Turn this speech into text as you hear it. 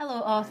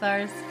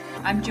authors.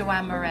 I'm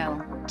Joanne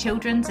Morell,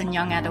 children's and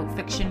young adult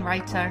fiction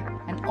writer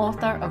and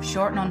author of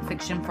short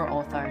non-fiction for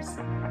authors.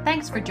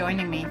 Thanks for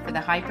joining me for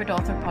the Hybrid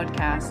Author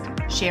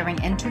podcast,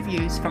 sharing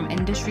interviews from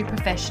industry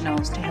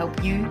professionals to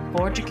help you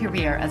forge a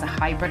career as a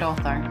hybrid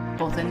author,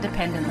 both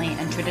independently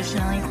and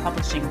traditionally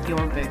publishing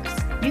your books.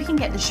 You can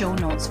get the show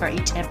notes for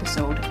each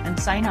episode and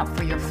sign up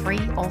for your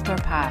free author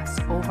pass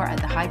over at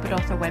the Hybrid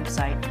Author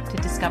website to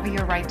discover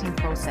your writing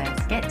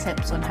process, get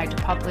tips on how to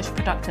publish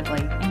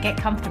productively, and get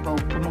comfortable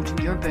promoting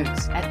your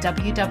books at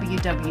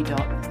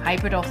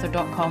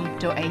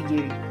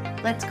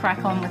www.hybridauthor.com.au. Let's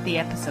crack on with the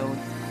episode.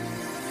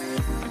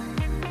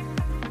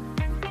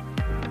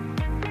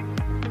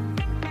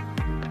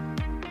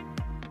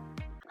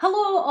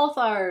 Hello,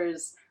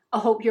 authors! I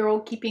hope you're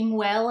all keeping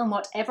well in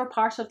whatever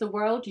part of the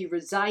world you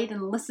reside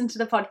and listen to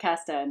the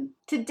podcast in.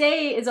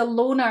 Today is a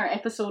loner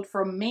episode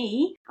from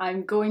me.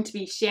 I'm going to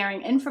be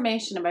sharing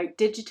information about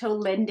digital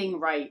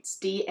lending rights,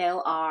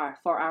 DLR,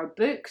 for our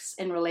books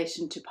in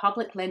relation to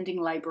public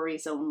lending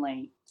libraries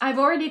only. I've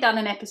already done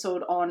an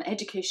episode on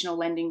educational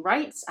lending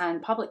rights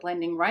and public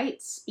lending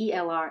rights,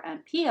 ELR and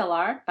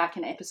PLR, back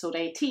in episode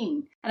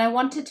 18. And I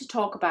wanted to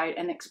talk about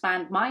and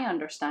expand my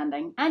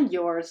understanding, and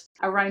yours,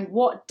 around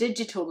what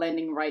digital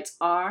lending rights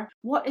are,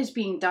 what is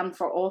being done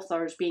for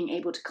authors being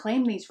able to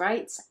claim these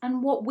rights,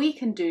 and what we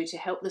can do to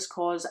help this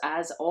cause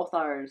as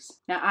authors.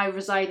 Now, I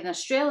reside in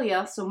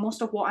Australia, so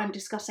most of what I'm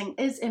discussing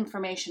is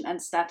information and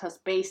status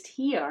based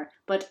here,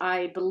 but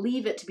I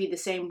believe it to be the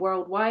same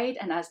worldwide,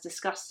 and as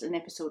discussed in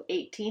episode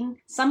 18,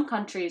 some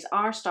countries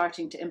are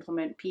starting to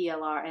implement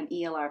PLR and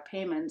ELR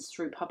payments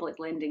through Public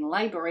Lending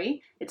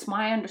Library. It's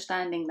my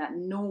understanding that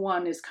no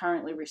one is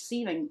currently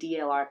receiving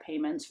DLR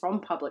payments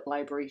from public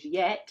libraries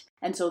yet,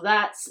 and so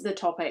that's the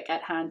topic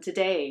at hand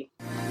today.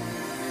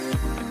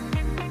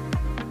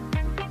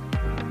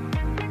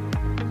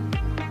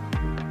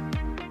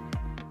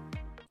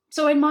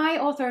 So in my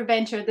author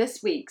adventure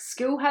this week,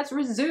 school has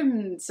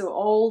resumed, so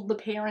all the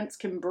parents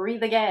can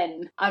breathe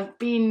again. I've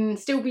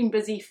still been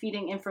busy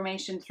feeding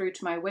information through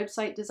to my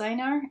website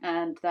designer,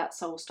 and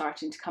that's all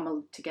starting to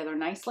come together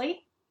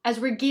nicely.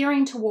 As we're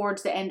gearing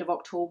towards the end of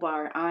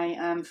October, I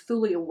am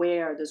fully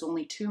aware there's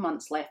only 2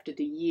 months left of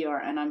the year,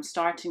 and I'm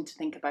starting to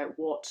think about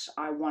what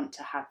I want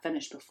to have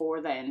finished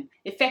before then.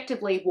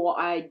 Effectively, what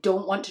I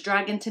don't want to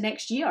drag into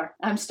next year.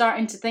 I'm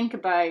starting to think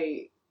about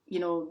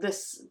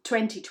this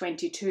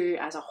 2022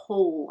 as a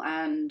whole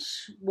and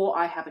what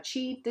I have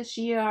achieved this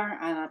year,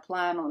 and I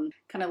plan on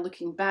kind of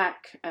looking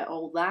back at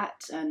all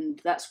that,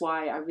 and that's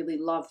why I really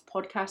love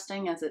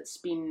podcasting as it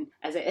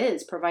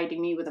is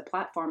providing me with a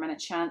platform and a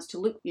chance to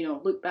look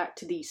back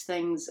to these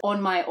things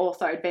on my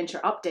author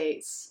adventure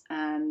updates,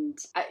 and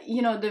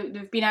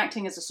they've been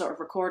acting as a sort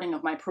of recording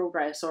of my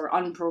progress or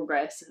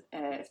unprogress,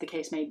 if the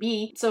case may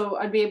be, so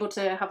I'd be able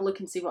to have a look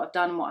and see what I've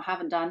done and what I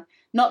haven't done.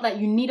 Not that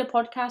you need a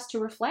podcast to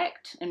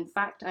reflect. In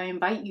fact, I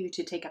invite you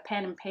to take a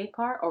pen and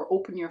paper or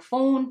open your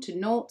phone to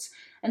notes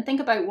and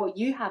think about what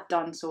you have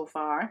done so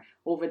far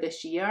over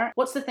this year.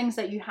 What's the things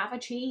that you have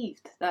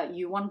achieved that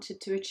you wanted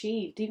to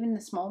achieve? Even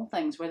the small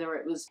things, whether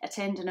it was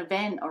attend an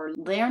event or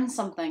learn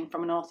something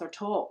from an author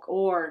talk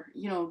or,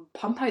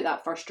 pump out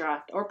that first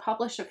draft or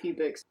publish a few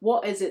books.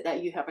 What is it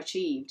that you have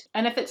achieved?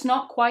 And if it's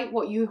not quite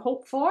what you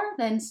hoped for,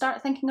 then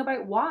start thinking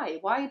about why.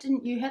 Why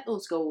didn't you hit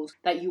those goals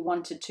that you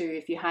wanted to,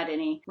 if you had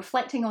any?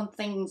 Reflecting on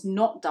things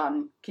not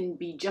done can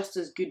be just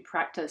as good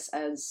practice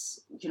as,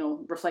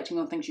 reflecting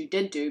on things you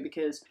did do,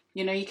 because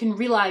you can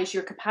realize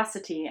your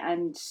capacity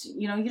and,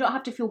 you don't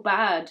have to feel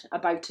bad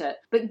about it,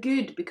 but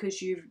good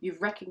because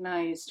you've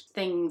recognized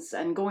things,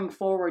 and going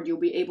forward, you'll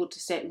be able to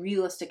set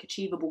realistic,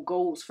 achievable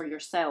goals for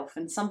yourself.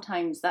 And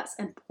sometimes that's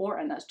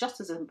important. That's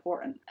just as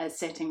important as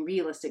setting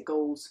realistic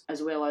goals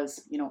as well as,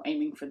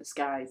 aiming for the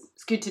skies.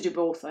 It's good to do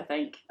both, I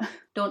think.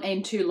 Don't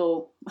aim too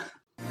low.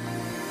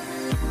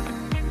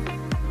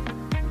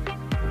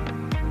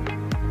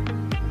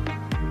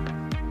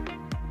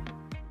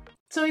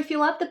 So if you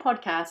love the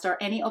podcast or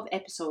any of the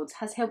episodes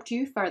has helped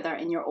you further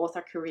in your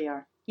author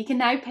career, you can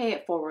now pay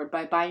it forward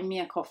by buying me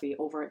a coffee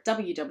over at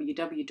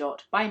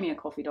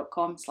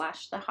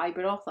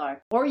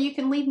www.buymeacoffee.com/thehybridauthor. Or you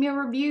can leave me a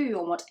review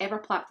on whatever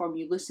platform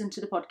you listen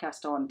to the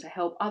podcast on to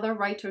help other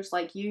writers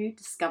like you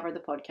discover the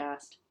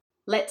podcast.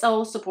 Let's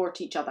all support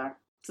each other.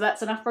 So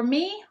that's enough from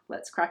me.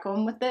 Let's crack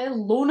on with the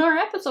loner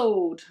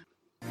episode.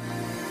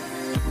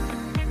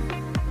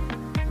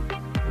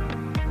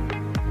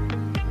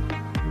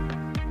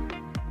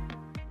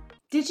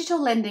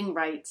 Digital lending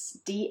rights,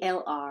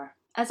 DLR.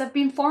 As I've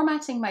been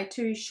formatting my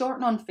 2 short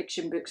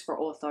non-fiction books for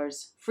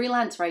authors,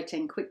 Freelance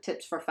Writing, Quick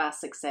Tips for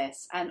Fast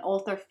Success, and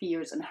Author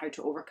Fears and How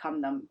to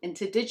Overcome Them,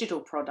 into digital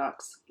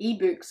products,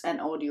 ebooks and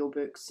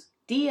audiobooks,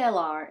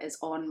 DLR is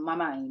on my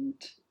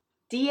mind.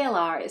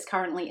 DLR is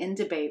currently in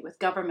debate with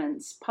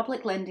governments,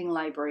 public lending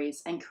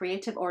libraries, and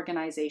creative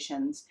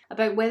organisations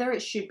about whether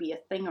it should be a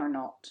thing or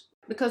not.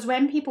 Because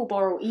when people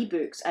borrow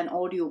ebooks and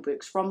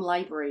audiobooks from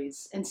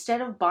libraries,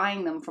 instead of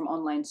buying them from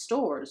online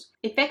stores,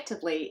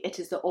 effectively it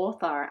is the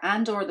author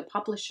and or the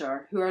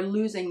publisher who are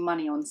losing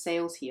money on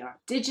sales here.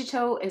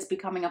 Digital is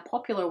becoming a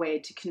popular way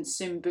to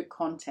consume book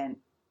content.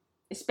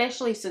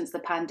 Especially since the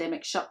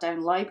pandemic shut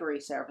down library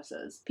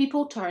services,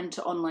 people turn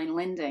to online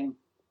lending.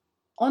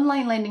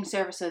 Online lending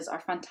services are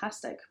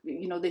fantastic.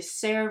 They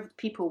serve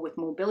people with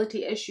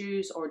mobility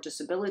issues or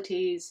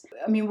disabilities.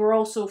 We're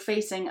also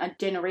facing a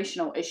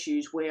generational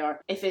issues where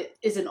if it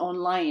isn't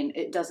online,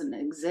 it doesn't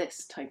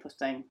exist type of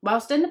thing.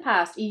 Whilst in the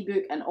past,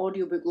 ebook and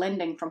audiobook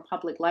lending from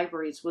public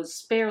libraries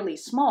was fairly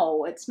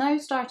small, it's now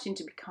starting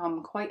to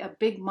become quite a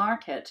big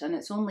market and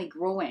it's only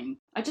growing.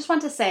 I just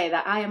want to say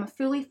that I am a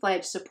fully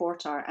fledged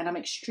supporter and I'm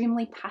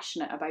extremely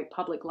passionate about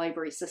public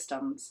library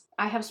systems.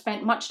 I have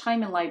spent much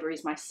time in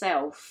libraries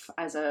myself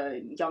as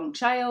a young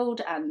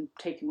child and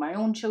taking my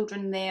own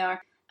children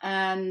there,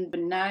 and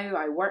now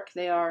I work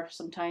there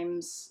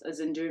sometimes, as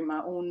in doing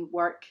my own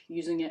work,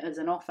 using it as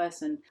an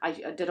office, and I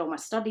did all my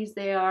studies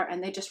there,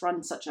 and they just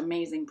run such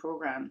amazing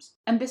programs.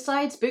 And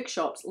besides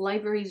bookshops,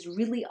 libraries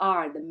really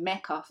are the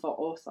mecca for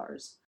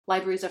authors.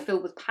 Libraries are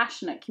filled with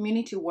passionate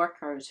community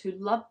workers who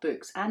love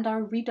books and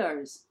are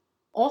readers.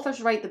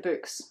 Authors write the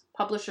books,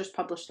 publishers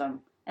publish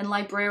them, and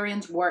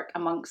librarians work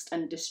amongst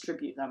and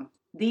distribute them.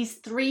 These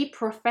three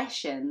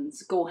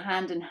professions go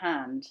hand in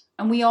hand,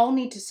 and we all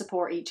need to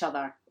support each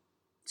other.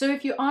 So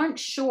if you aren't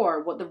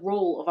sure what the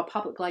role of a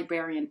public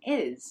librarian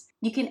is,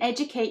 you can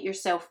educate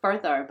yourself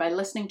further by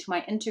listening to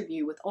my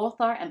interview with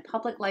author and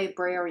public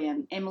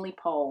librarian Emily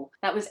Paul.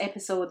 That was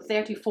episode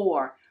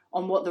 34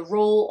 on what the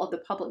role of the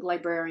public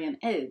librarian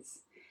is.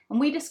 And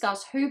we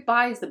discuss who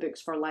buys the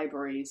books for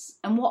libraries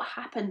and what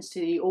happens to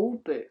the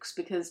old books,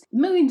 because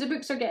millions of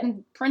books are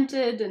getting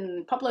printed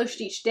and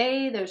published each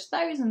day. There's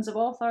thousands of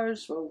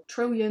authors, well,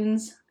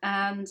 trillions,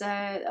 and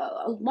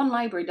one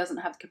library doesn't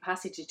have the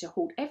capacity to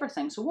hold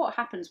everything. So what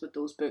happens with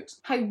those books?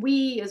 How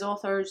we as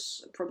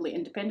authors, probably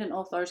independent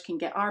authors, can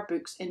get our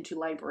books into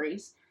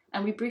libraries.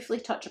 And we briefly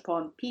touch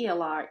upon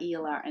PLR,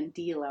 ELR and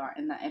DLR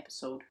in that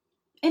episode.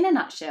 In a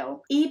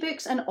nutshell,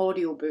 ebooks and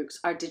audiobooks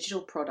are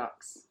digital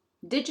products.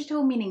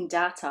 Digital meaning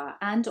data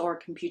and or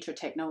computer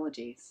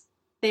technologies.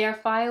 They are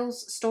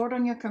files stored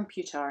on your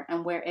computer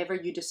and wherever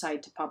you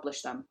decide to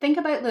publish them. Think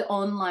about the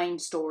online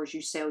stores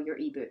you sell your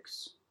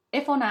ebooks.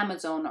 If on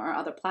Amazon or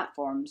other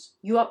platforms,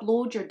 you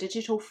upload your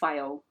digital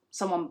file,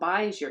 someone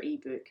buys your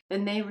ebook,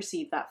 then they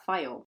receive that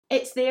file.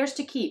 It's theirs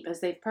to keep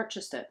as they've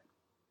purchased it.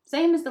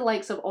 Same as the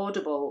likes of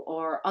Audible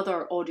or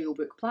other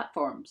audiobook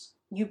platforms.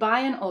 You buy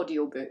an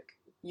audiobook,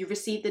 you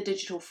receive the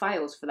digital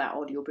files for that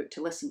audiobook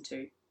to listen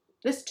to.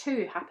 This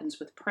too happens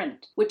with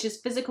print, which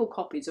is physical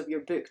copies of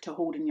your book to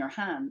hold in your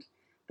hand.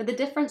 But the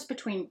difference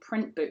between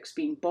print books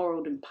being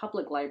borrowed in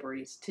public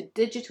libraries to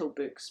digital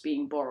books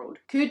being borrowed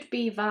could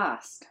be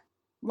vast.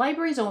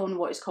 Libraries own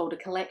what is called a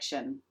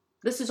collection.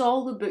 This is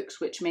all the books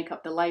which make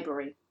up the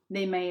library.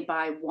 They may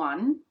buy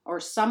one or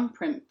some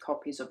print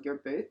copies of your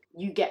book.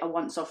 You get a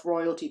once-off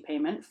royalty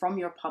payment from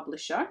your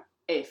publisher,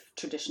 if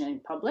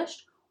traditionally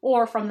published,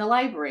 or from the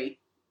library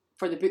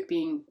for the book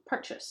being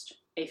purchased,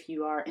 if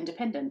you are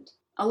independent.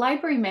 A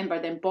library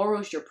member then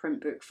borrows your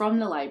print book from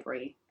the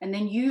library, and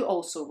then you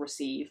also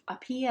receive a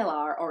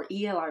PLR or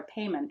ELR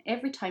payment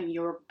every time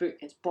your book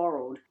is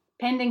borrowed,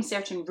 pending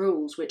certain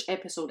rules which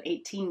episode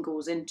 18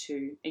 goes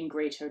into in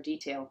greater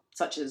detail,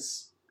 such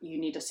as you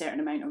need a certain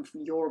amount of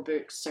your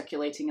books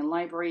circulating in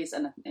libraries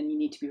and you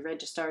need to be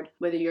registered,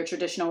 whether you're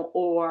traditional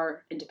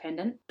or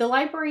independent. The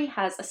library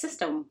has a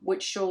system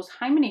which shows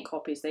how many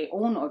copies they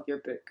own of your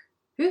book,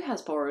 who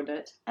has borrowed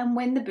it, and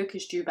when the book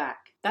is due back.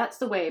 That's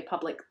the way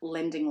public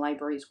lending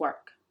libraries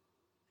work.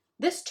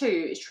 This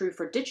too is true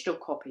for digital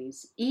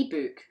copies,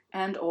 ebook,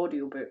 and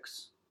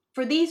audiobooks.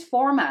 For these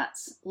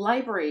formats,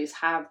 libraries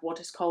have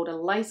what is called a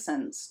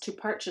license to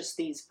purchase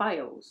these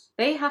files.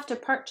 They have to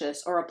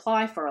purchase or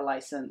apply for a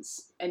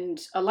license,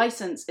 and a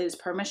license is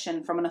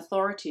permission from an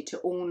authority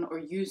to own or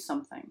use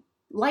something.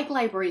 Like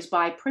libraries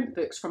buy print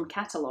books from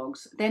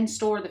catalogues, then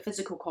store the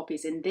physical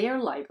copies in their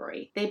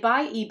library, they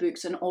buy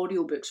ebooks and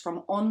audiobooks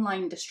from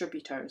online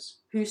distributors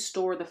who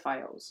store the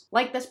files.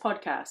 Like this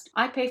podcast,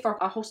 I pay for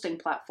a hosting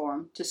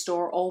platform to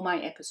store all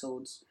my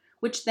episodes,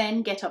 which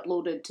then get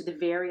uploaded to the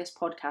various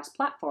podcast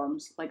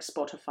platforms like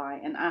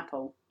Spotify and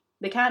Apple.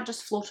 They can't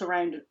just float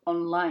around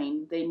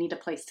online, they need a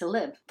place to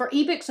live. For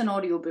ebooks and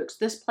audiobooks,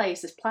 this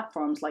place is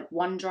platforms like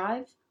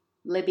OneDrive,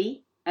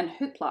 Libby, and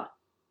Hoopla,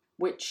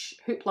 which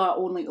Hoopla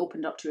only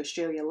opened up to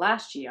Australia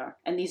last year,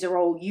 and these are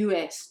all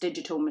US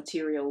digital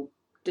material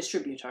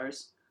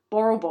distributors.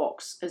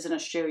 BorrowBox is an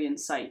Australian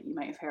site. You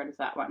might have heard of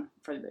that one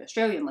for the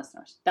Australian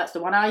listeners. That's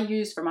the one I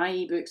use for my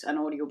ebooks and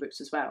audiobooks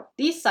as well.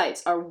 These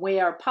sites are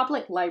where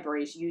public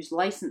libraries use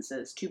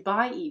licenses to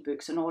buy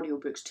ebooks and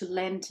audiobooks to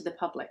lend to the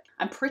public.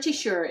 I'm pretty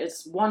sure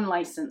it's one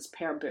license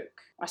per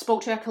book. I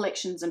spoke to a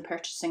collections and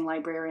purchasing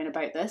librarian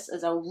about this,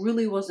 as I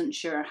really wasn't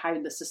sure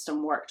how the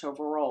system worked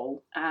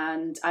overall.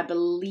 And I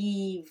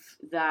believe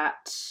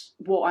that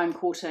what I'm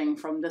quoting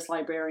from this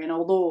librarian,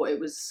 although it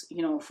was,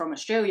 from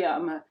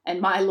Australia, in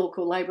my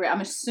local library,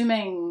 I'm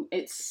assuming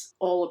it's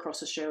all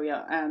across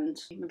Australia and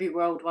maybe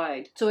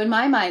worldwide. So in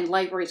my mind,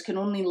 libraries can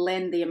only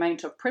lend the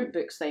amount of print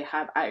books they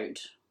have out,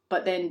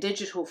 but then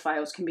digital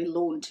files can be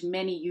loaned to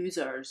many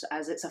users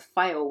as it's a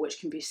file which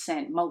can be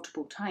sent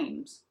multiple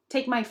times.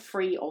 Take my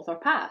free author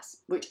pass,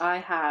 which I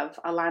have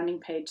a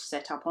landing page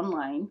set up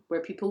online where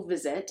people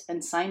visit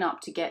and sign up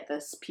to get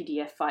this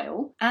PDF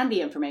file and the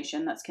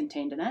information that's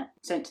contained in it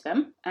sent to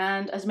them,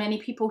 and as many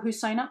people who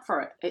sign up for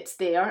it. It's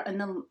there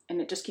and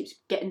it just keeps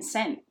getting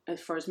sent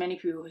for as many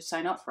people who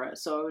sign up for it.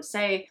 So I would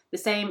say the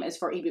same is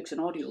for ebooks and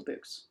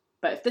audiobooks.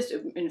 But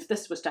if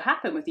this was to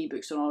happen with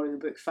ebooks and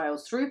audiobook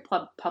files through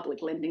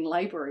public lending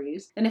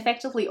libraries, then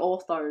effectively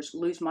authors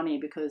lose money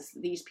because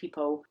these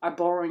people are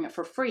borrowing it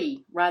for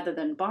free rather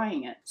than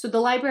buying it. So the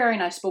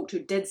librarian I spoke to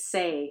did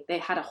say they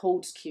had a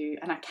holds queue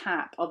and a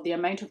cap of the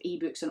amount of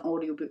ebooks and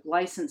audiobook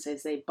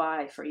licenses they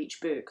buy for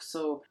each book.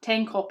 So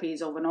 10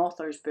 copies of an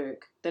author's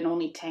book, then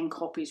only 10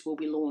 copies will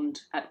be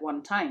loaned at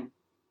one time.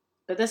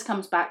 But this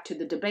comes back to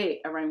the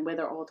debate around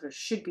whether authors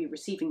should be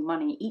receiving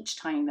money each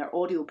time their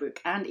audiobook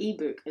and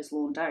ebook is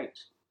loaned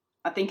out.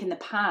 I think in the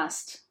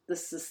past,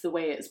 this is the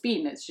way it's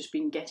been. It's just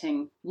been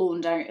getting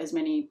loaned out as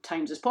many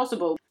times as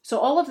possible. So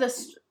all of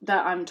this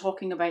that I'm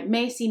talking about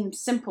may seem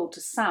simple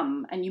to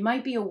some, and you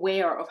might be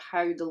aware of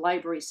how the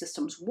library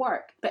systems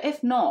work. But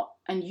if not,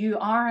 and you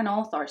are an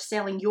author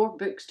selling your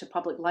books to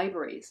public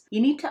libraries,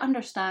 you need to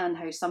understand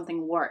how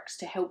something works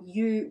to help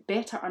you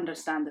better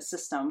understand the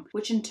system,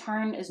 which in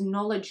turn is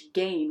knowledge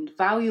gained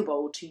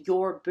valuable to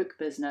your book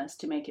business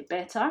to make it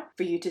better,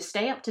 for you to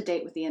stay up to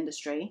date with the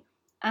industry,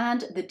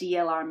 and the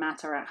DLR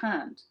matter at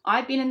hand.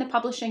 I've been in the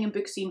publishing and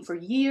book scene for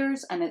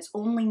years, and it's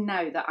only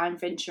now that I'm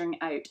venturing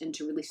out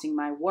into releasing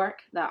my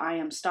work that I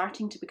am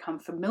starting to become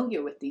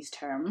familiar with these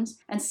terms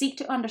and seek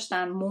to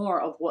understand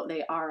more of what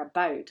they are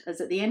about, as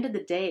at the end of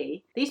the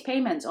day, these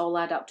payments all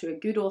add up to a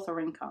good author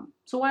income.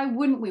 So why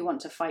wouldn't we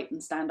want to fight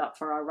and stand up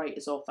for our right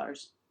as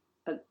authors?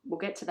 But we'll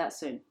get to that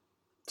soon.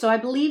 So I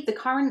believe the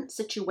current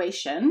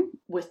situation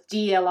with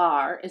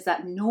DLR is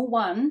that no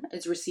one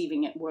is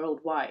receiving it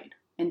worldwide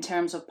in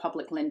terms of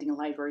public lending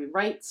library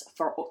rights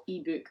for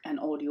ebook and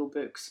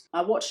audiobooks.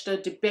 I watched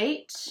a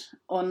debate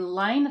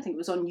online, I think it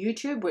was on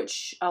YouTube,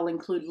 which I'll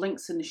include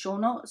links in the show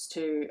notes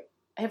to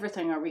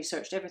everything I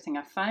researched, everything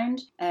I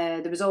found.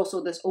 There was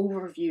also this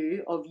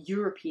overview of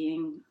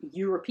European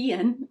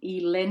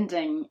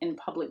e-lending in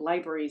public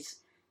libraries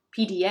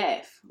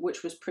PDF,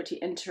 which was pretty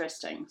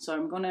interesting. So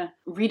I'm going to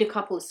read a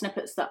couple of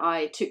snippets that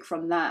I took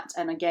from that,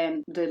 and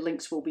again, the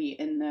links will be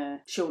in the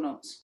show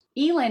notes.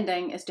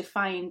 E-lending is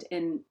defined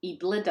in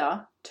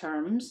EBLIDA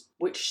terms,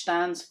 which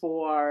stands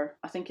for,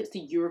 I think it's the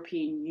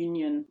European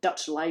Union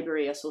Dutch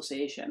Library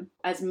Association,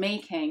 as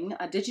making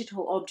a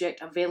digital object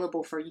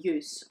available for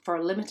use for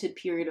a limited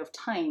period of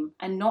time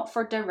and not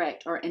for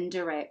direct or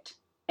indirect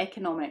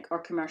economic or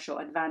commercial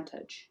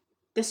advantage.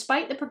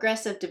 Despite the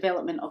progressive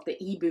development of the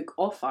ebook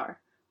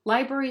offer,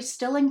 libraries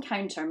still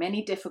encounter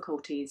many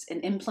difficulties in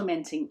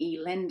implementing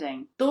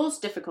e-lending. Those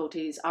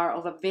difficulties are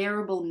of a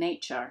variable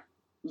nature: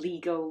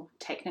 legal,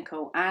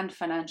 technical, and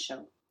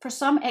financial. For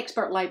some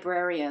expert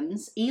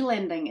librarians,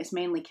 e-lending is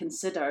mainly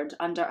considered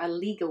under a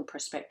legal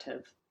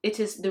perspective. It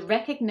is the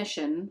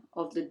recognition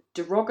of the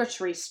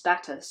derogatory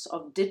status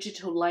of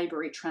digital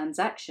library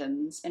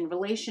transactions in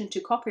relation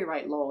to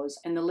copyright laws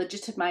and the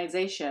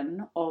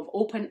legitimization of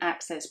open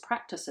access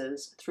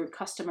practices through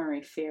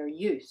customary fair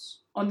use.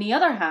 On the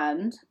other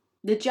hand,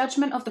 the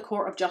judgment of the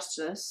Court of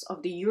Justice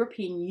of the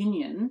European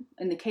Union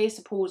in the case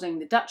opposing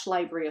the Dutch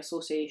Library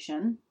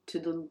Association to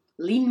the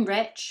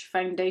Leenrecht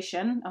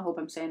Foundation, I hope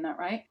I'm saying that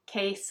right,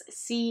 case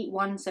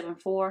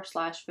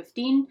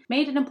C174/15,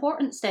 made an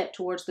important step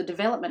towards the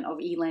development of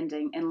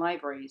e-lending in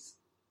libraries.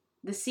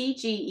 The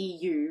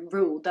CJEU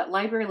ruled that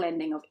library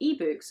lending of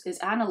ebooks is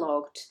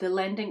analogue to the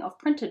lending of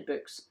printed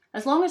books,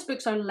 as long as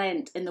books are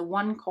lent in the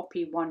one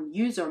copy, one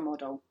user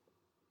model.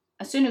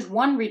 As soon as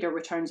one reader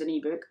returns an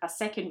ebook, a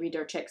second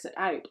reader checks it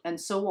out,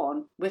 and so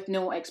on, with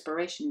no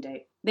expiration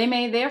date. They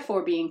may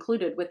therefore be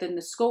included within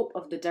the scope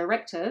of the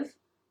Directive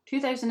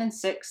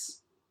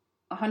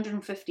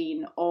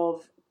 2006/115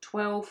 of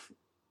 12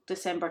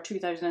 December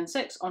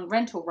 2006 on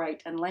rental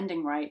right and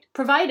lending right,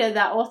 provided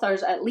that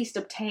authors at least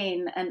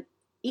obtain an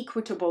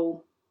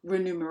equitable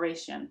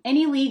remuneration.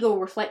 Any legal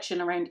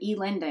reflection around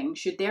e-lending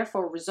should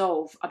therefore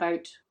revolve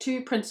about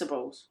two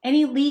principles.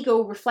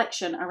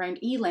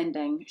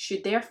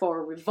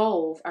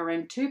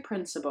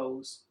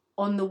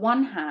 On the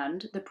one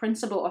hand, the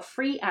principle of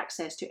free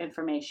access to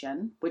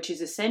information, which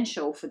is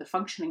essential for the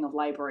functioning of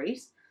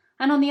libraries,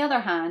 and on the other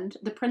hand,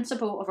 the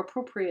principle of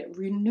appropriate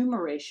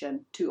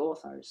remuneration to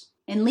authors.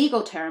 In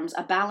legal terms,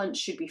 a balance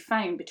should be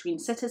found between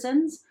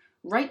citizens'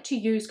 right to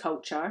use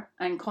culture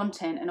and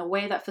content in a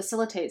way that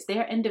facilitates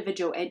their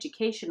individual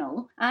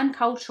educational and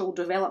cultural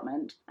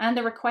development and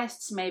the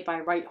requests made by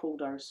right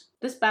holders.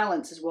 This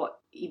balance is what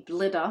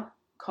Iblida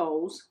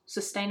calls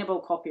sustainable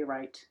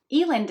copyright.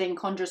 E-lending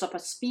conjures up a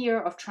sphere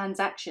of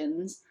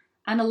transactions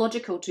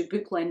analogical to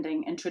book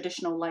lending in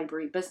traditional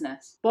library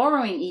business.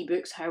 Borrowing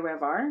ebooks,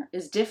 however,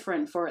 is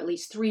different for at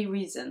least 3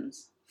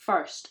 reasons.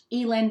 First,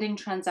 e-lending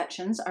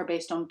transactions are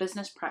based on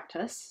business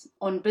practices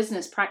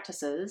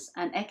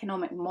and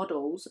economic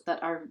models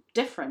that are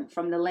different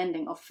from the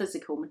lending of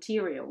physical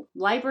material.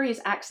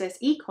 Libraries access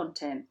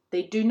e-content,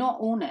 they do not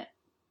own it.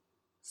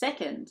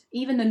 Second,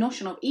 even the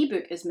notion of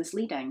ebook is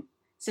misleading,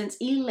 since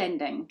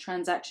e-lending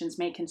transactions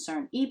may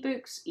concern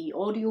ebooks,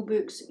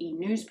 e-audiobooks,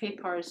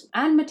 e-newspapers,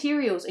 and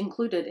materials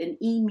included in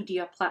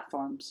e-media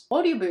platforms.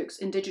 Audiobooks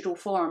in digital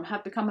form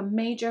have become a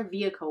major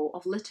vehicle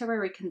of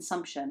literary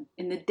consumption.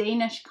 In the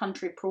Danish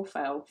country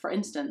profile, for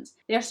instance,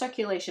 their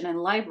circulation in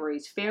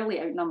libraries fairly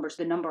outnumbers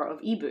the number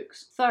of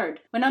ebooks. Third,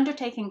 when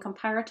undertaking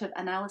comparative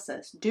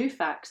analysis, do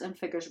facts and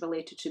figures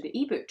related to the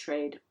ebook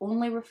trade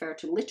only refer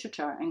to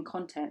literature and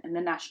content in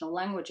the national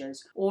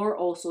languages, or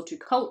also to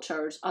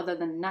cultures other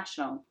than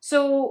national?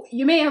 So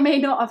you may or may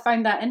not have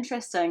found that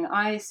interesting.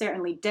 I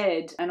certainly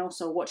did, and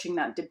also watching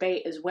that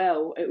debate as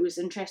well. It was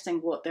interesting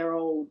what they're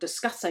all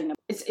discussing.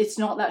 It's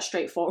not that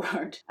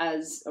straightforward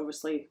as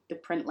obviously the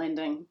print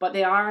lending, but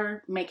they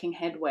are making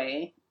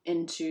headway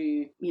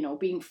into,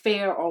 being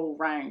fair all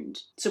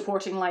round,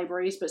 supporting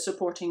libraries but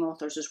supporting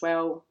authors as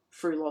well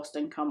through lost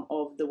income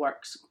of the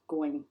works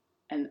going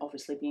and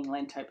obviously being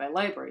lent out by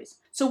libraries.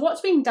 So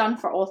what's being done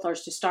for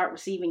authors to start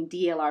receiving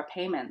DLR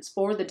payments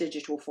for the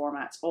digital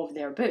formats of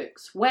their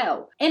books?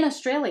 Well, in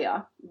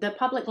Australia, the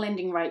Public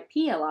Lending Right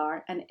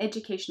PLR and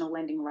Educational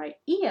Lending Right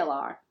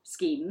ELR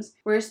schemes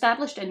were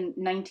established in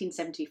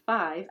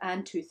 1975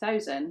 and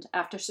 2000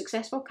 after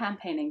successful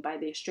campaigning by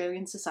the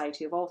Australian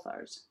Society of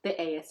Authors, the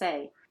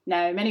ASA.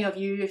 Now, many of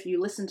you, if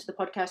you listen to the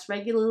podcast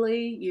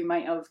regularly, you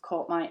might have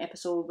caught my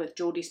episode with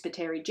Jodie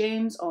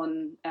Spiteri-James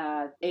on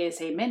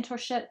ASA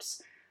mentorships.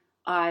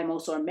 I'm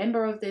also a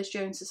member of the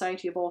Australian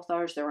Society of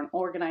Authors. They're an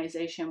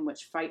organisation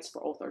which fights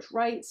for authors'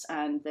 rights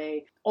and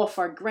they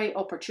offer great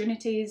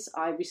opportunities.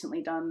 I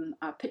recently done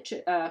a pitch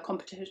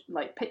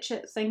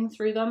it thing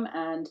through them,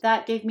 and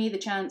that gave me the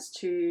chance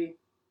to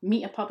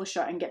meet a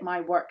publisher and get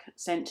my work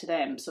sent to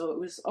them. So it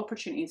was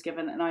opportunities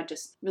given, and I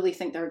just really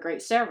think they're a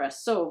great service.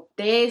 So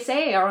the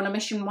ASA are on a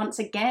mission once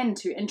again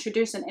to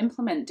introduce and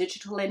implement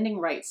digital lending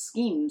rights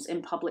schemes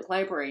in public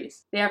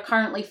libraries. They are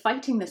currently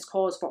fighting this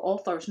cause for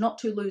authors not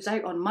to lose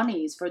out on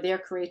monies for their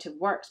creative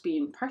works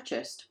being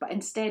purchased, but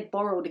instead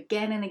borrowed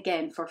again and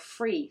again for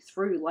free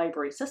through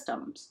library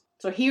systems.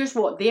 So here's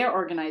what their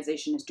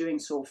organisation is doing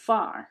so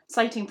far.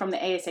 Citing from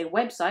the ASA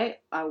website,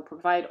 I will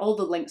provide all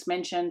the links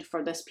mentioned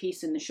for this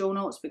piece in the show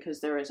notes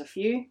because there is a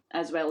few,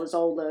 as well as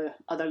all the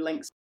other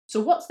links.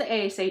 So what's the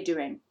ASA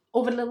doing?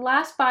 Over the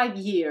last 5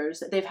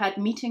 years, they've had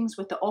meetings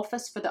with the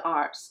Office for the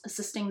Arts,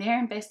 assisting their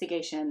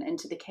investigation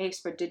into the case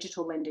for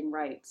digital lending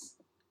rights.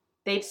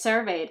 They've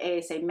surveyed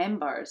ASA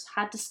members,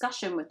 had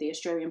discussion with the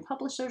Australian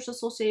Publishers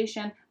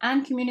Association,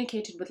 and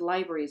communicated with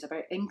libraries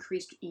about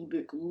increased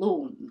ebook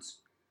loans.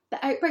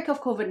 The outbreak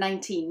of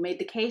COVID-19 made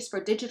the case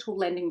for digital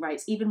lending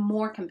rights even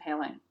more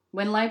compelling.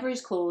 When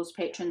libraries closed,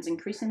 patrons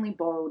increasingly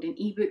borrowed in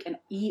ebook and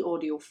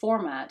e-audio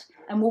format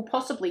and will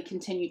possibly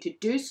continue to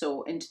do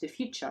so into the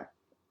future.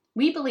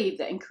 We believe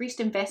that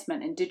increased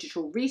investment in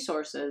digital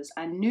resources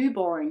and new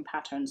borrowing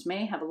patterns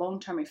may have a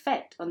long-term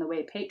effect on the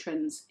way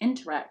patrons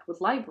interact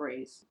with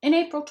libraries. In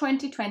April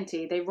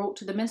 2020, they wrote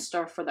to the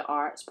Minister for the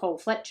Arts, Paul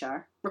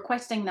Fletcher,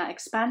 requesting that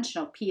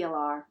expansion of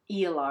PLR,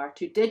 ELR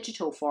to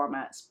digital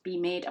formats be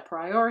made a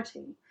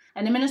priority,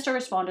 and the Minister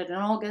responded in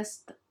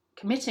August,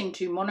 committing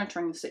to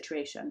monitoring the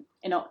situation.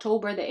 In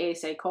October, the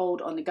ASA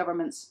called on the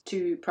governments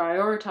to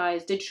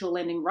prioritise digital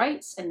lending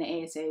rights in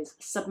the ASA's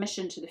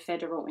submission to the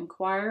Federal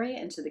Inquiry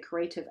into the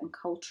Creative and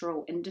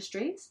Cultural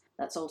Industries.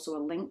 That's also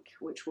a link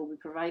which will be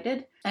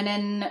provided. And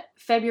in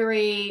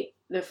February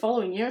the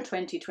following year,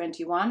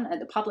 2021, at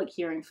the public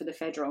hearing for the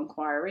Federal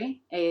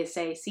Inquiry,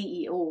 ASA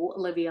CEO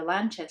Olivia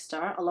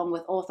Lanchester, along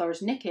with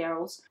authors Nick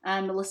Earls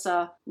and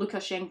Melissa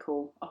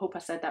Lukashenko, I hope I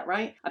said that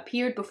right,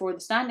 appeared before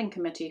the Standing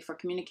Committee for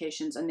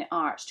Communications and the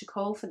Arts to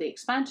call for the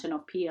expansion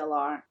of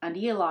PLR and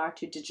ELR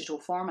to digital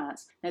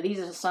formats. Now, these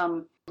are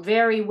some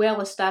very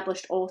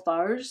well-established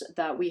authors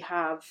that we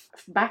have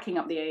backing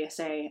up the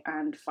ASA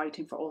and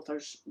fighting for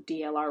authors'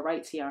 DLR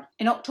rights here.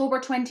 In October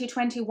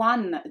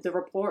 2021, the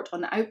report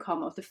on the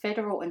outcome of the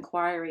Federal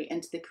Inquiry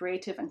into the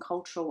Creative and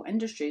Cultural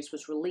Industries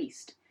was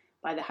released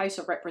by the House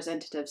of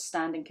Representatives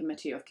Standing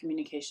Committee of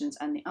Communications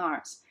and the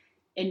Arts.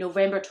 In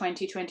November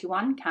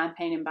 2021,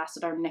 campaign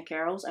ambassador Nick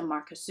Earls and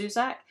Marcus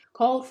Zusak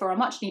called for a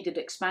much-needed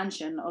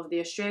expansion of the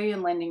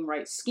Australian lending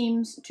rights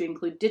schemes to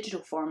include digital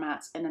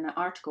formats in an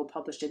article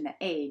published in The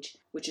Age,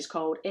 which is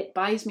called "It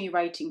Buys Me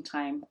Writing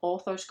Time,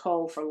 Authors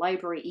Call for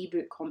Library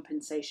eBook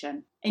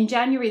Compensation." In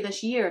January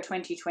this year,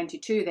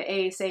 2022,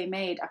 the ASA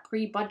made a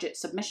pre-budget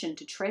submission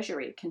to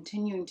Treasury,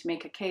 continuing to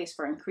make a case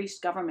for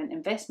increased government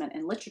investment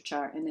in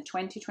literature in the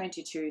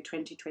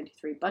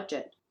 2022-2023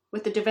 budget.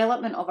 With the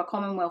development of a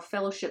Commonwealth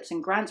Fellowships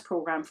and Grants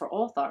programme for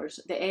authors,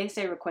 the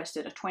ASA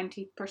requested a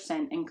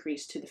 20%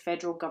 increase to the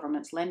federal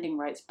government's lending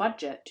rights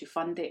budget to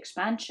fund the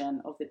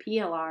expansion of the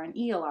PLR and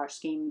ELR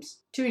schemes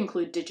to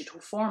include digital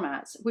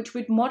formats, which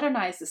would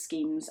modernise the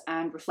schemes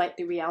and reflect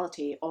the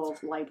reality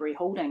of library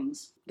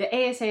holdings. The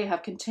ASA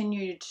have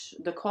continued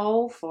the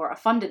call for a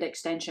funded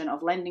extension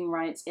of lending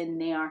rights in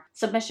their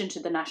submission to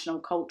the National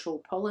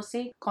Cultural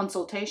Policy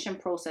consultation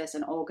process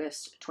in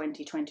August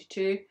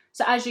 2022.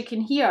 So as you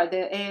can hear,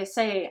 the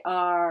ASA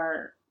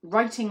are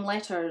writing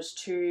letters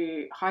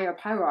to higher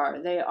power.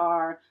 They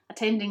are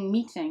attending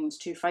meetings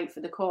to fight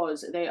for the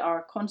cause. They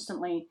are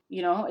constantly,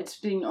 it's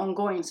been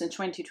ongoing since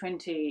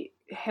 2020,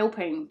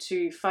 helping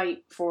to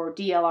fight for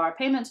DLR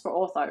payments for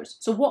authors.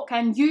 So what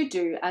can you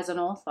do as an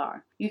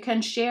author? You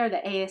can share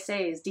the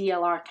ASA's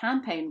DLR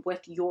campaign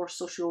with your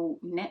social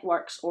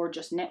networks or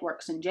just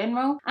networks in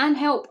general and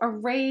help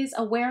raise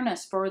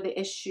awareness for the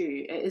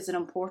issue. It is an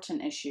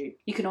important issue.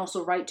 You can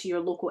also write to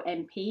your local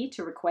MP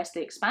to request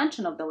the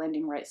expansion of the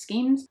lending rights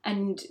schemes,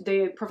 and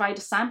they provide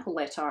a sample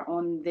letter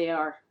on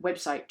their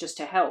website just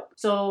to help.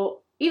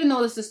 So even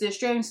though this is the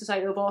Australian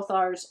Society of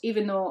Authors,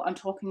 even though I'm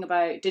talking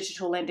about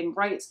digital lending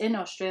rights in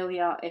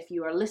Australia, if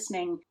you are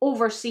listening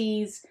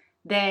overseas,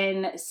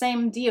 then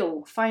same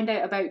deal. Find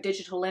out about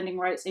digital lending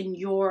rights in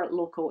your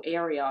local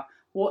area.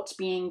 What's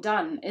being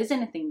done? Is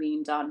anything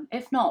being done?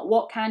 If not,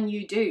 what can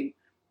you do?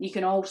 You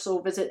can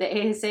also visit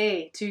the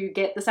ASA to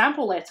get the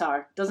sample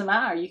letter. Doesn't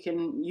matter. You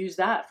can use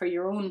that for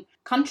your own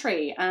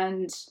country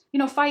and,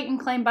 fight and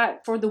claim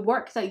back for the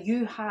work that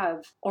you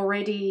have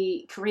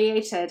already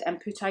created and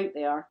put out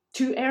there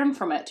to earn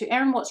from it, to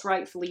earn what's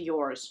rightfully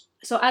yours.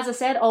 So as I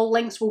said, all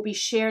links will be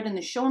shared in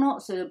the show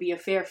notes, so there'll be a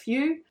fair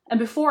few. And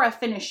before I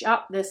finish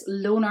up this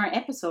loner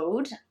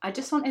episode, I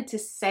just wanted to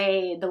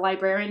say the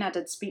librarian I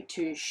did speak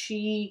to,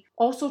 she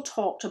also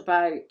talked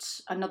about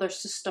another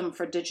system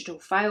for digital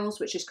files,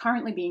 which is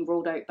currently being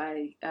rolled out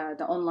by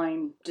the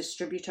online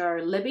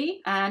distributor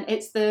Libby. And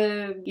it's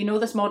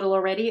this model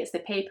already, it's the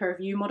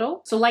pay-per-view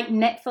model. So like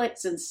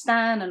Netflix and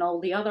Stan and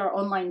all the other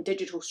online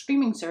digital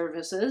streaming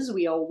services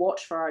we all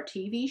watch for our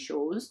TV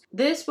shows,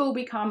 this will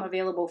become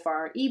available for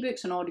our ebooks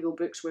and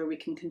audiobooks where we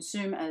can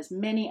consume as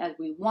many as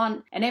we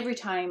want, and every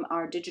time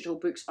our digital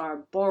books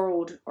are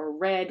borrowed or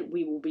read,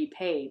 we will be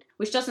paid,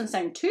 which doesn't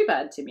sound too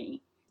bad to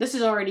me. This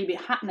is already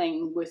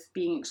happening with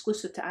being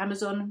exclusive to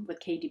Amazon with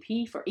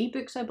KDP for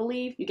ebooks, I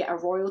believe. You get a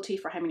royalty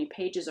for how many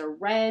pages are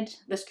read.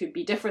 This could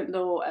be different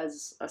though.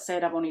 As I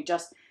said, I've only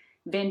just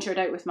ventured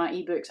out with my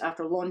ebooks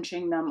after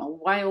launching them a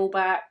while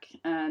back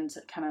and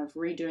kind of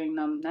redoing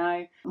them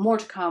now. More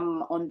to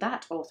come on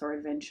that author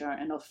adventure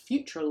in a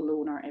future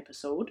loner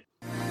episode.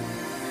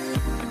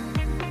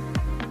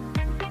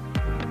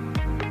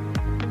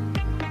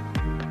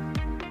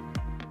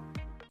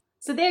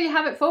 So there you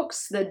have it,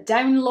 folks, the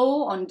down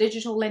low on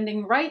digital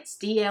lending rights,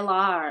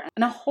 DLR.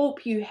 And I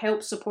hope you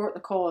help support the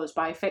cause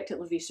by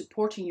effectively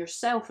supporting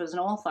yourself as an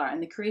author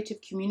and the creative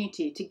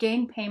community to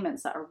gain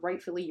payments that are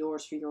rightfully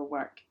yours for your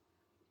work.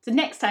 So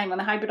next time on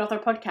the Hybrid Author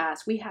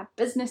Podcast, we have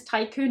business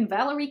tycoon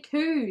Valerie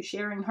Khoo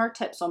sharing her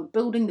tips on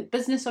building the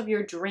business of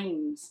your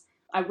dreams.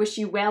 I wish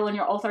you well on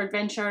your author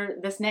adventure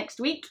this next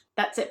week.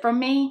 That's it from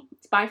me.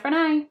 It's bye for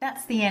now.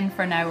 That's the end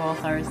for now,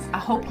 authors. I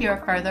hope you're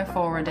further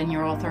forward in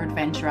your author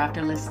adventure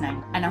after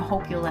listening, and I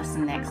hope you'll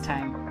listen next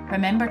time.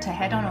 Remember to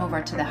head on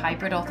over to the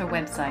Hybrid Author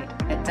website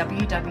at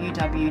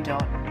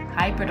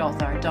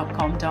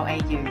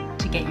www.hybridauthor.com.au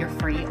to get your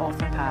free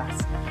author pass.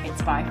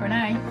 It's bye for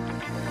now.